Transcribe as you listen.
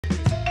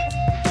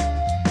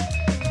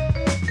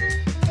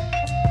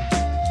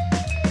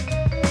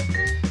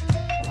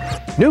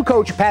New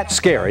coach Pat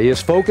Scarry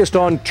is focused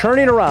on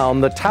turning around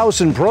the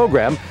Towson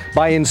program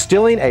by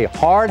instilling a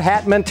hard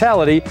hat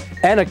mentality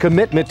and a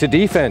commitment to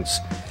defense.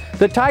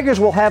 The Tigers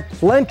will have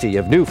plenty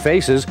of new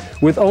faces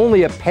with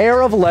only a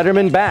pair of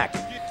lettermen back.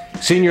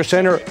 Senior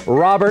center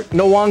Robert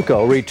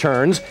Nwankwo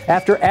returns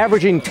after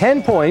averaging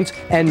 10 points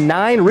and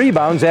 9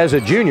 rebounds as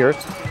a junior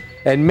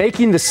and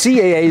making the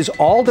CAA's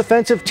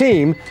all-defensive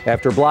team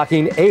after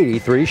blocking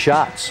 83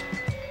 shots.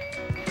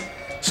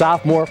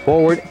 Sophomore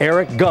forward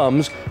Eric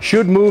Gums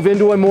should move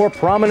into a more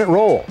prominent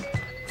role.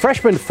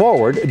 Freshman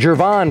forward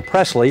Jervon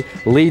Presley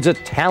leads a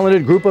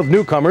talented group of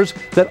newcomers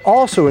that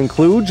also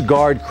includes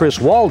guard Chris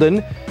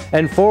Walden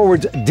and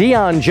forwards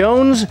Deion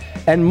Jones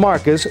and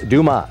Marcus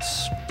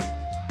Dumas.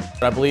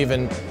 I believe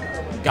in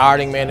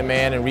guarding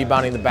man-to-man and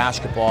rebounding the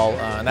basketball,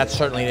 and that's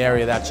certainly an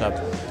area that's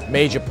a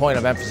major point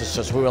of emphasis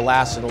since we were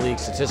last in the league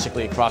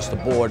statistically across the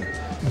board.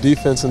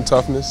 Defense and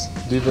toughness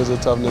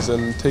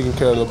and taking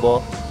care of the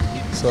ball.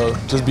 So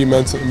just be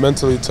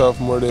mentally tough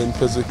more than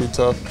physically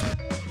tough.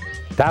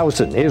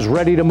 Towson is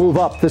ready to move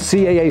up the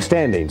CAA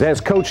standings as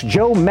Coach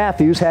Joe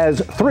Matthews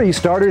has 3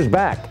 starters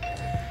back.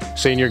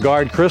 Senior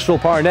guard Crystal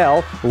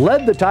Parnell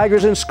led the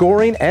Tigers in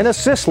scoring and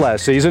assists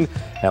last season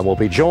and will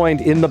be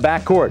joined in the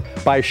backcourt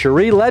by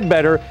Cherie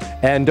Ledbetter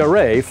and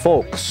DeRay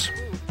Folks.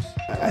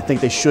 I think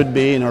they should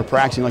be and are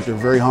practicing like they're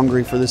very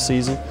hungry for this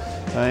season.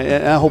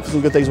 And I hope some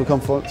good things will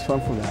come from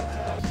that.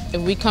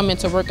 If we come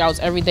into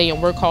workouts every day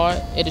and work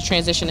hard, it'll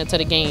transition into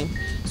the game.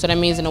 So that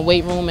means in the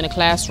weight room, in the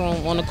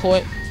classroom, on the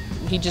court,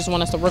 he just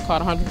wants us to work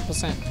hard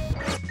 100%.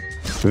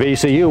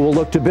 VCU will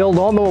look to build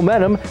on the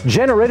momentum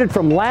generated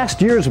from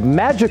last year's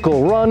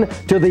magical run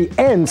to the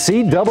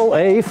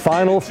NCAA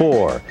Final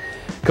Four.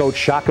 Coach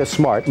Shaka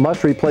Smart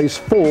must replace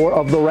 4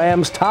 of the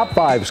Rams' top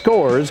 5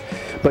 scorers,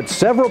 but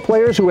several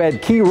players who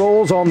had key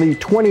roles on the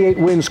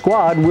 28-win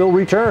squad will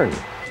return.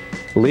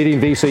 Leading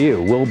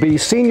VCU will be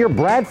senior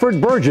Bradford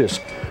Burgess,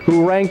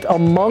 who ranked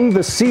among the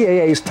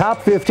CAA's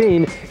top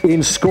 15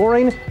 in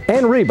scoring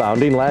and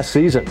rebounding last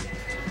season.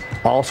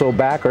 Also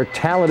back are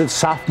talented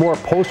sophomore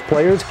post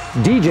players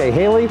DJ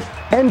Haley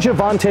and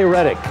Javante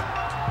Reddick.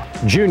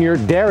 Junior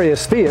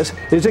Darius Theus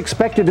is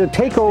expected to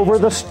take over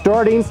the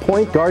starting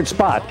point guard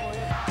spot.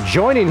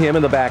 Joining him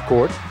in the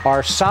backcourt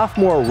are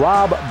sophomore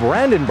Rob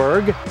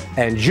Brandenburg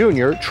and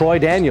junior Troy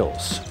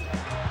Daniels.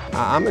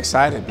 I'm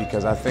excited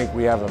because I think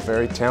we have a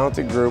very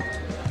talented group.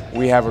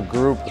 We have a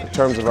group in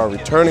terms of our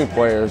returning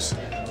players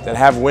that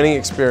have winning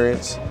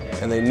experience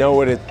and they know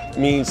what it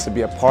means to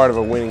be a part of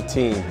a winning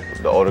team.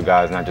 The older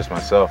guys, not just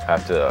myself,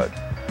 have to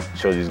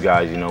show these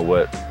guys,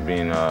 what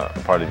being a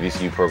part of the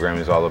VCU program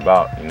is all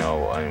about,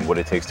 and what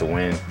it takes to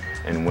win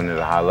and win at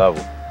a high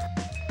level.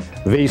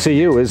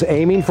 VCU is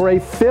aiming for a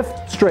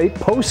 5th straight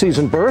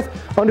postseason berth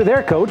under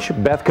their coach,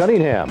 Beth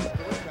Cunningham.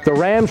 The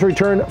Rams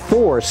return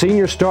 4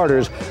 senior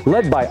starters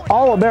led by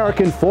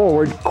All-American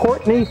forward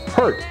Courtney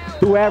Hurt,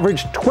 who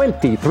averaged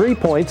 23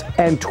 points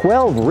and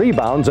 12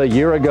 rebounds a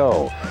year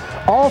ago.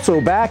 Also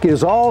back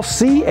is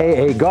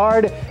All-CAA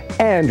guard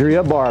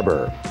Andrea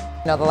Barber.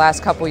 The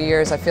last couple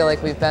years I feel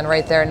like we've been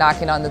right there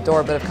knocking on the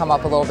door but have come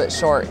up a little bit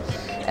short.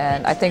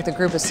 And I think the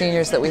group of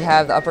seniors that we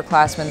have, the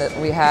upperclassmen that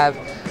we have,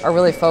 are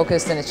really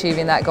focused in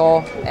achieving that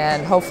goal,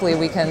 and hopefully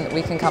we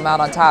can come out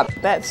on top.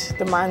 That's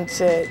the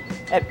mindset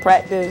at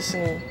practice,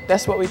 and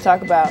that's what we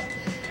talk about,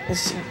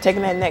 is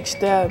taking that next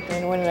step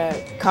and winning a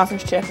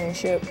conference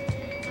championship.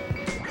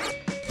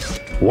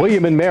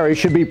 William & Mary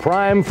should be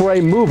primed for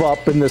a move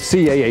up in the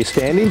CAA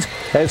standings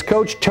as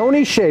Coach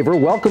Tony Shaver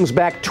welcomes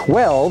back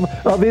 12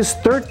 of his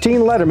 13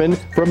 lettermen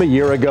from a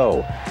year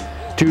ago.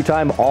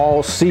 2-time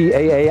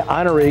All-CAA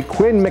honoree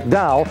Quinn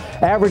McDowell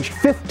averaged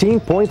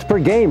 15 points per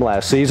game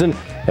last season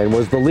and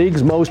was the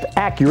league's most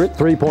accurate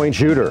 3-point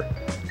shooter.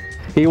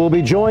 He will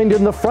be joined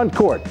in the front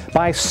court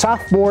by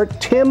sophomore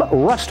Tim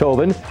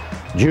Rusthoven,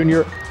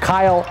 junior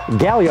Kyle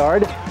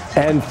Galliard,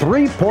 and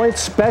 3-point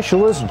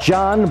specialist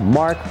John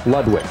Mark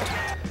Ludwig.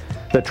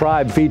 The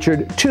Tribe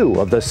featured 2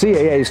 of the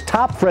CAA's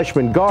top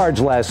freshman guards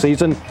last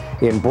season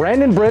in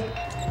Brandon Britt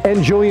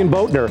and Julian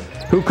Boatner,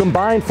 who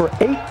combined for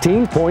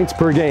 18 points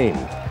per game.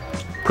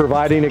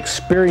 Providing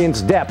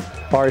experienced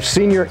depth are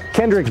senior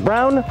Kendricks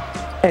Brown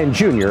and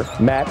junior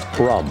Matt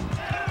Rum.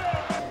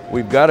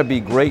 We've got to be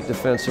great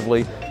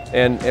defensively,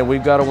 and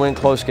we've got to win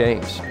close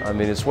games. I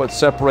mean, it's what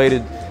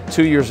separated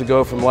 2 years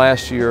ago from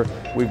last year.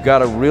 We've got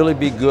to really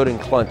be good in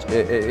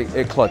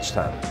clutch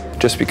time.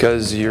 Just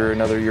because you're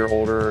another year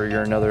older or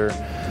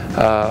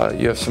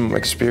you have some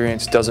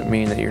experience doesn't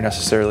mean that you're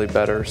necessarily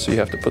better, so you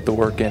have to put the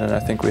work in, and I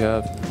think we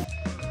have.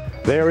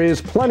 There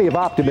is plenty of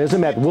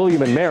optimism at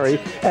William & Mary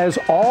as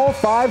all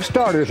 5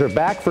 starters are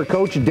back for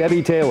Coach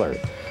Debbie Taylor.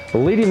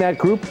 Leading that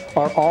group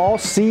are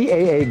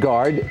All-CAA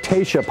guard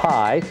Tasha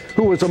Pye,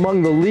 who was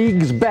among the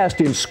league's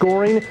best in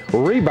scoring,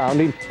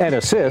 rebounding, and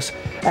assists,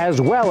 as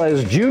well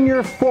as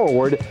junior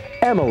forward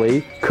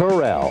Emily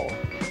Carell.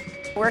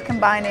 We're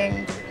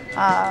combining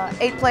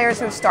 8 players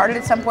who have started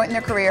at some point in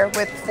their career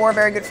with 4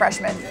 very good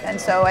freshmen. And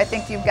so I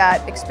think you've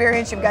got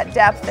experience, you've got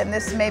depth, and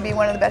this may be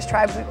one of the best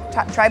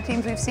tribe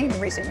teams we've seen in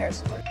recent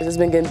years. It's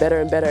been getting better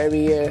and better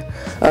every year.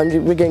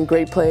 We're getting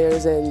great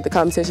players and the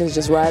competition is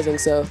just rising.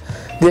 So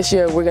this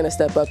year we're going to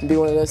step up and be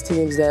one of those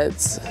teams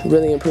that's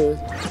really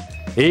improved.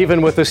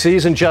 Even with the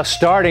season just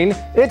starting,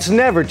 it's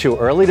never too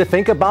early to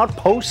think about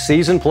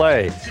postseason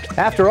play.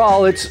 After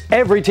all, it's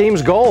every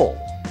team's goal.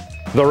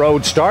 The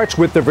road starts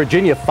with the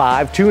Virginia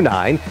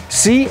 5-2-9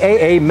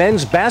 CAA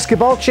Men's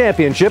Basketball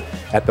Championship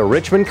at the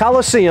Richmond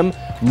Coliseum,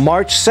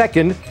 March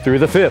 2nd through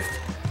the 5th.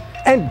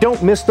 And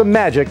don't miss the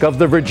magic of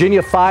the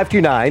Virginia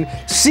 5-2-9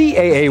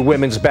 CAA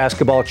Women's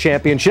Basketball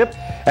Championship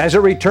as it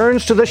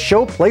returns to the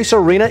Showplace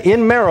Arena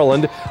in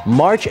Maryland,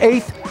 March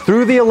 8th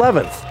through the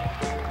 11th.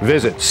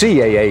 Visit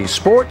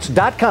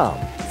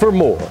CAAsports.com for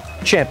more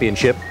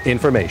championship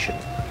information.